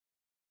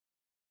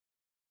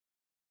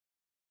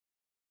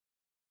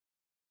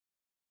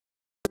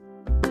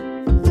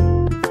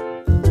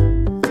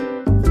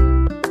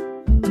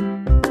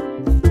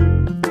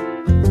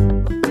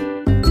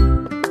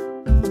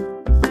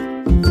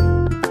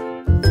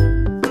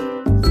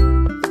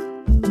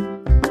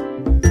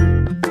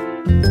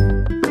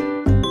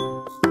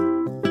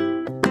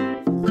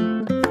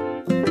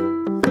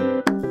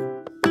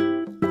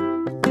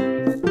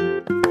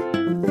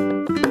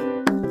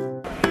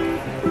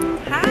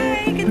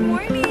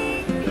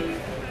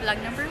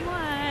vlog number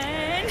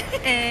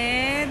 1.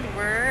 And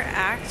we're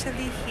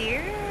actually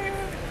here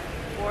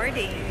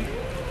boarding.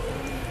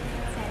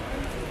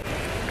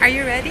 Are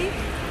you ready?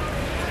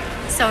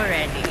 So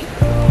ready.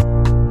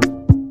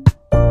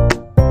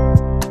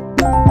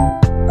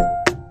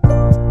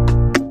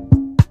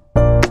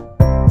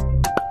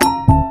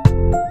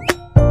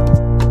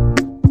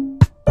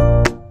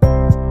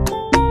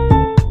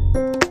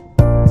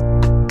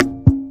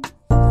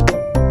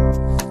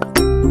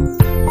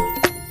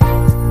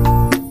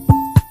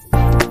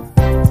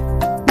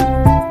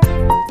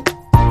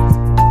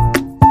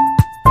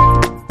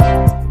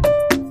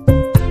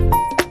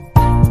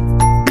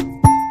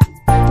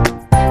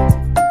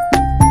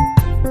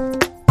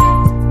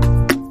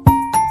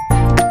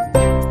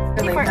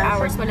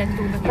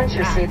 Place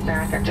your seat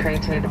back at tray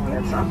table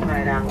that's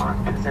upright and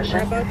locked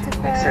position.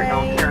 Exert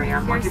all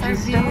carry-on luggage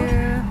still.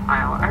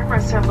 Aisle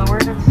armrests are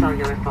lowered and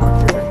cellular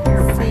phones is in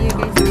here. See you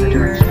guys The later.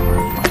 directional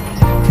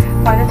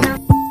point. By the time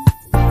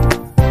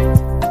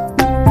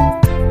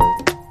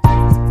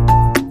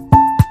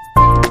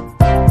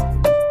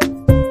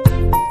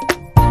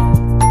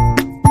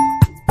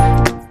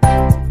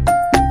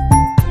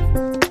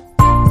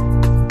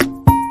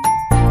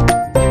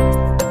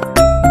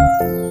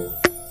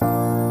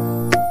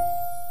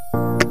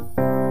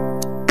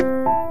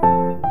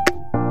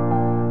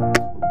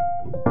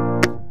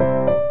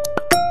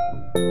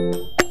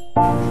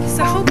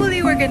So hopefully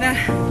we're gonna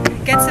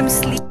get some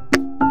sleep.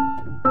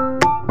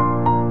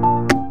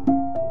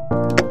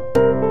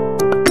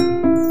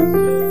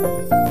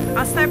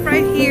 I'll stop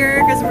right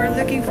here because we're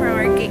looking for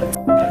our gate.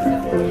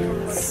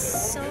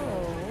 So,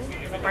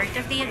 part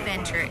of the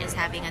adventure is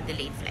having a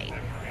delayed flight.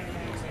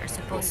 We're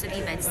supposed to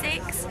leave at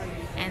 6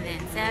 and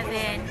then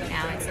 7.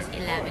 Now it's at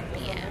 11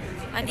 p.m.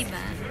 O,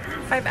 diba?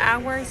 5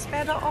 hours,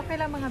 pero okay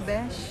lang mga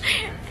besh.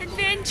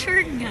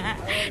 Adventure nga.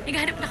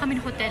 Naghanap na kami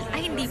ng hotel.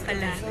 Ay, hindi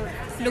pala.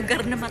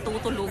 Lugar na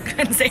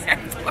matutulugan sa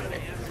airport.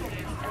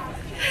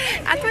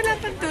 At wala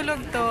pang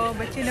tulog to,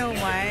 but you know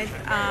what?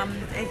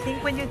 I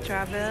think when you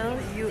travel,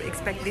 you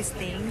expect these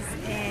things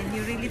and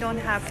you really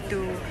don't have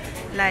to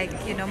like,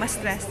 you know, mas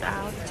stressed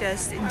out.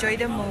 Just enjoy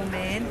the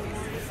moment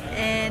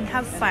and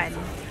have fun.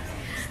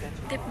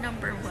 Tip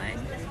number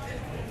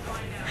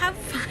 1. Have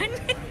fun.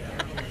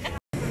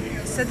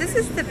 So this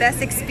is the best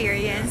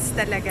experience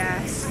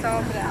talaga.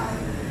 Sobra.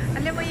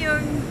 Alam mo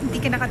yung hindi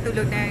ka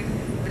nakatulog ng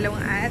 2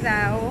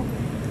 araw.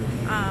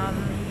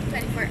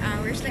 24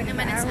 hours lang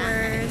naman ang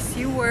Hours.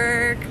 You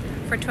work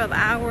for 12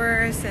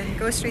 hours and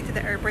go straight to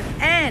the airport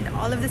and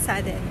all of a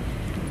sudden,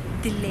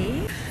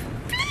 delay?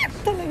 Bleep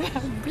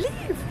talaga.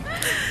 Bleep.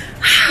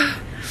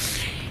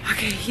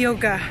 Okay,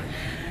 yoga.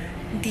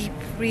 Deep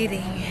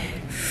breathing.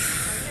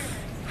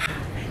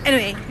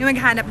 Anyway, yung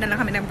maghanap na lang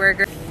kami ng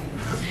burger.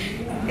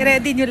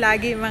 I-ready nyo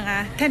lagi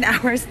mga 10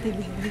 hours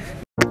delay.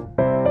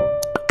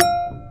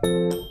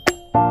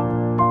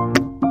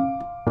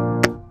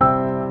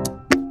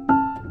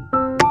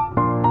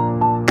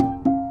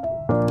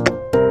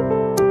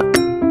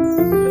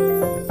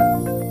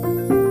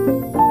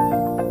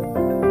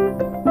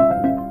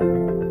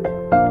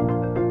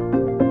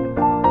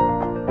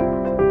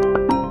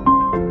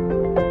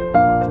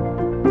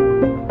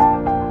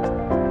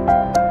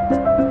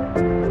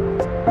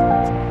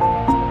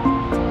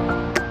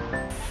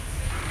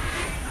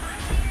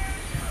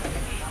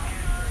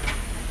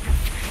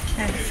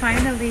 And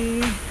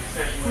finally,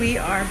 we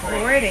are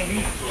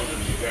boarding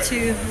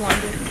to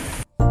London.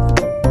 So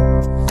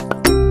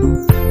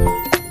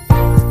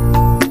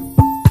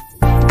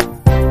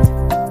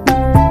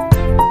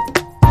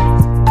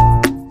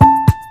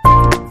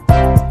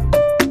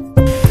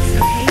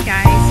hey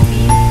guys,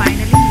 we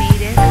finally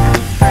made it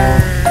after,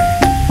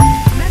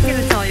 I'm not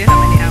gonna tell you how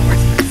many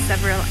hours, but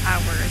several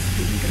hours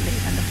being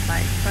delayed on the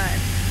flight. But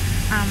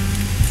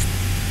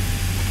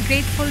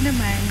grateful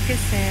naman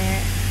kasi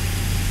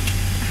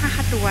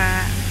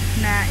nakakatuwa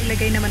na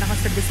ilagay naman ako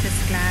sa business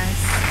class.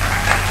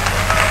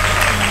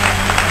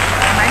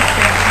 And my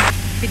friend,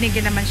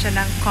 binigyan naman siya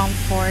ng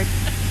comfort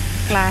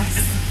class.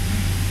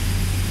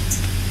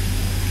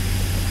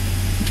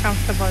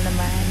 Comfortable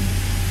naman.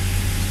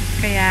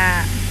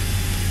 Kaya,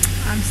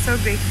 I'm so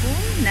grateful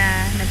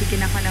na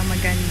nabigyan ako ng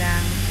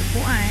magandang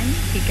upuan,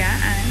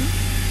 higaan.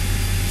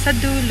 Sa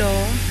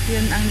dulo,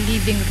 yun ang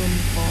living room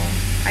ko.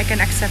 I can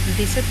accept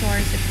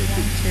visitors if you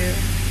want to.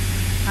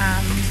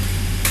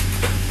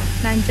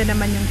 Nandiyan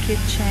naman yung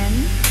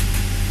kitchen.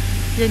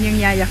 Yan yung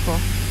yaya ko.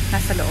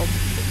 Nasa loob.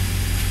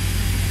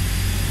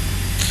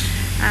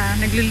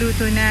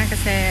 Nagluluto na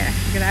kasi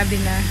grabe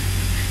na.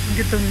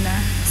 Gutom na.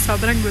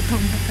 Sobrang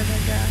gutom na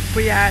talaga.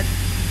 Puyat.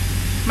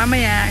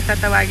 Mamaya,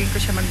 tatawagin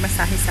ko siya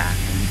magmasahe sa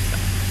akin. So,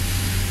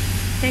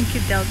 thank you,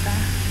 Delta.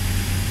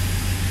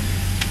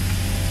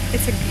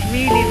 It's a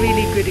really,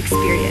 really good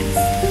experience.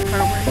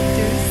 Forward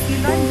to see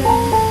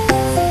London.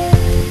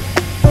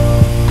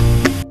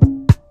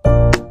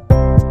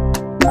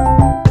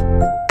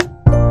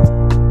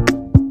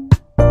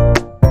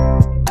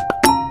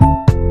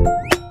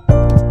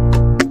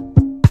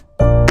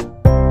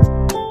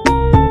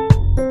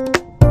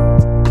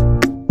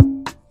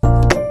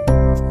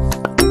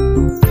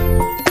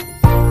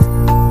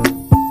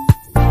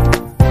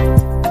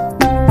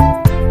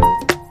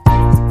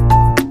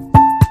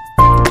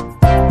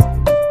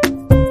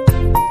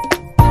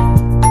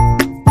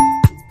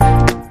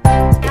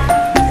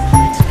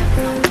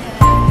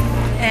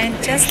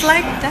 just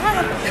like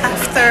that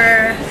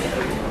after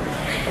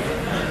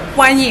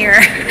 1 year.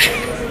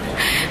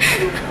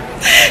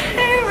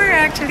 And we're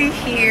actually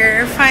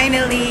here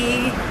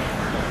finally.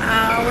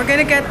 We're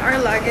gonna get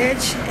our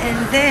luggage and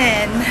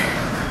then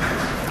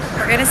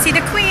we're gonna see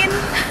the queen.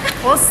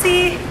 We'll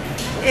see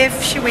if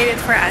she waited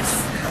for us.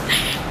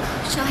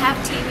 She'll have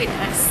tea with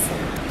us.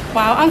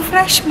 Wow, ang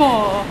fresh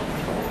mo.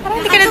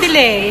 Parang hindi ka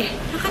na-delay.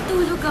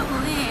 Nakatulog ako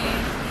eh.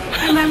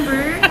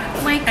 Remember?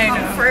 My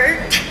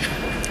comfort.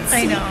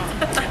 I know.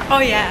 Oh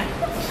yeah.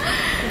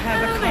 You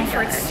have a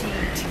comfort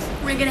seat.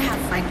 We're gonna have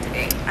fun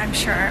today. I'm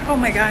sure. Oh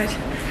my god.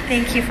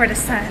 Thank you for the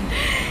sun.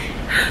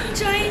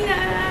 Join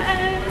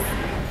us!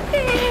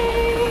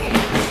 Yay!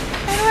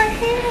 And we're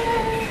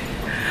here.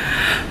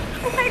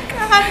 Oh my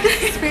god, this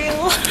is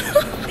real.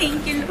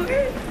 Thank you,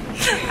 Lord.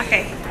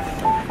 Okay.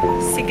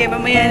 Sige,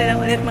 mamaya na lang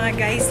ulit mga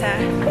guys ha.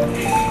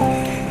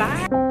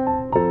 Bye!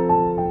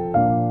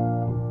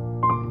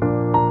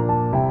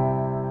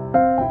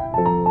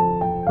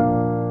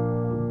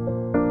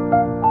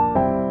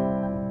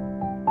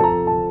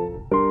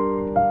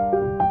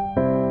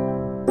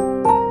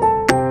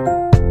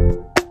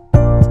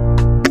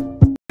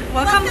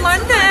 Welcome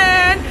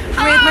London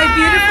with my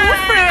beautiful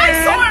friend. I'm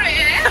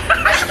sorry.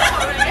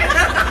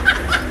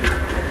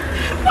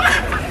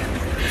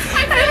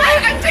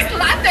 I'm just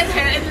London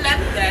here in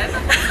London.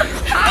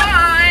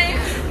 Hi.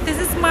 This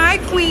is my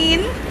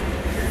queen.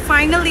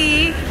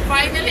 Finally.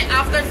 Finally,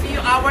 after a few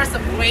hours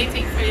of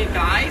waiting for you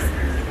guys.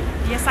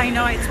 Yes, I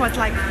know. It's what,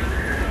 like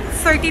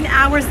 13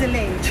 hours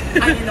delayed.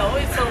 I know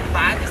it's so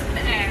bad, isn't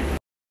it?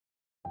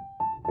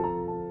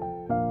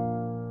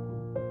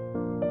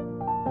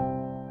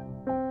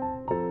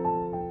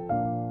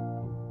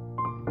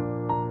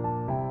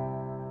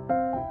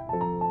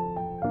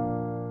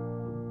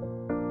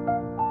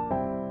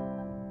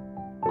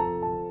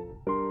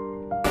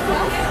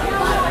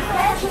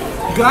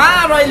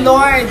 God, my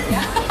Lord!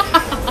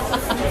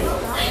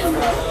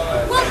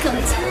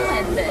 Welcome to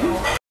London.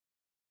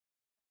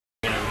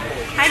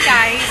 Hi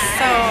guys!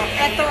 So,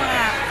 eto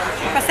nga.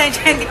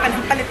 Pasensya, hindi pa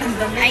napalit ang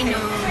damit. I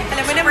know.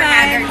 Alam mo Super naman.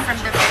 haggard from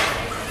the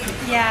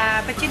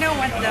Yeah, but you know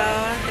what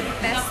though? The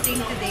best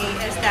thing today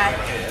is that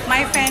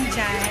my friend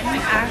Jan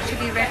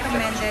actually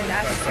recommended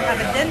us to have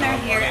a dinner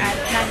here at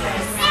London.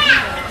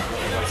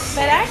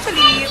 But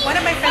actually, one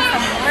of my friends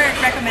from work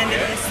recommended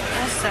this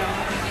also.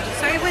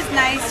 So it was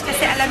nice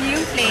kasi alam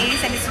niyo yung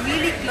place and it's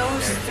really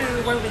close to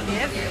where we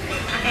live.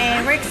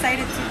 And we're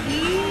excited to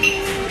eat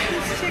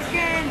this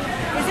chicken.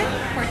 Is it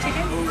pork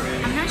chicken?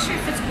 I'm not sure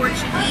if it's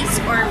Portuguese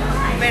or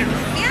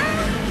Peruvian.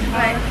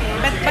 Okay.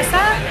 But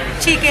basta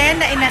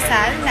chicken na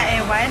inasal, na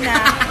ewan, na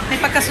may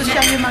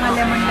pagkasosyal yung mga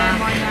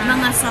lemon-lemon na.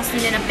 Mga sauce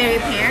nila na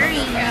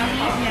peri-peri.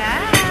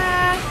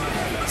 Yeah.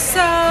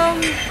 So,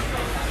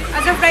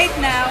 as of right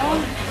now,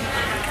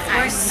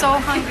 we're so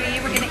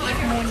hungry. We're gonna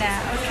eat muna,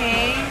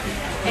 okay?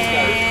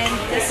 And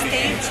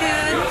stay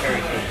tuned.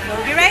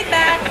 We'll be right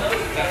back.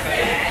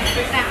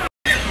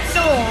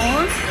 So,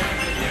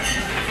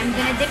 I'm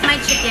gonna dip my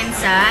chicken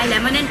sa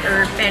lemon and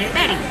herb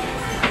peri-peri.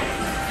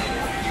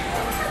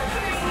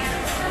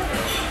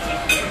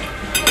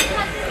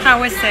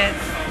 How is it?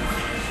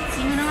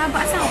 Sino na nga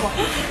ba asawa?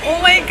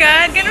 Oh my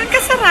God! Ganun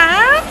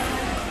kasarap?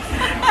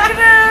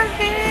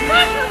 Grabe!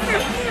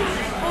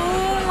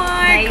 Oh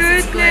my Guys,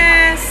 it's good.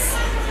 goodness!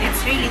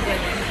 It's really good.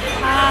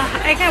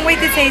 I can't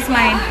wait to taste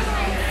mine.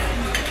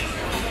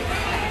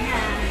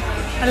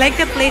 I like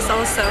the place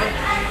also.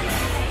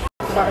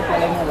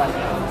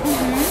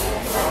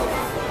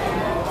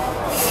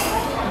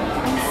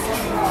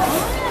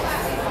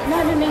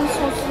 Lalo na yung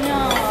sauce niya.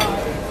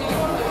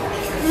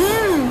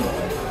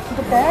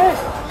 The best.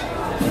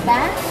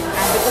 Diba?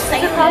 Because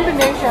It's a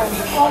combination.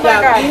 Oh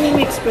my Yeah, God.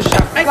 mix ko siya.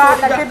 Ay,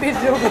 God,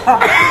 nag-video ka.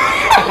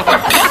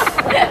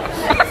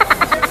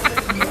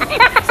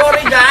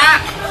 sorry, da!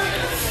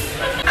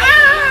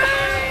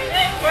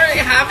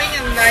 We're having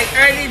a like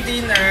early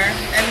dinner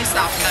and we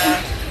stop na.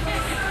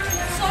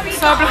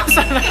 Sobrang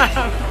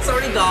sarap.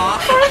 Sorry,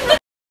 da.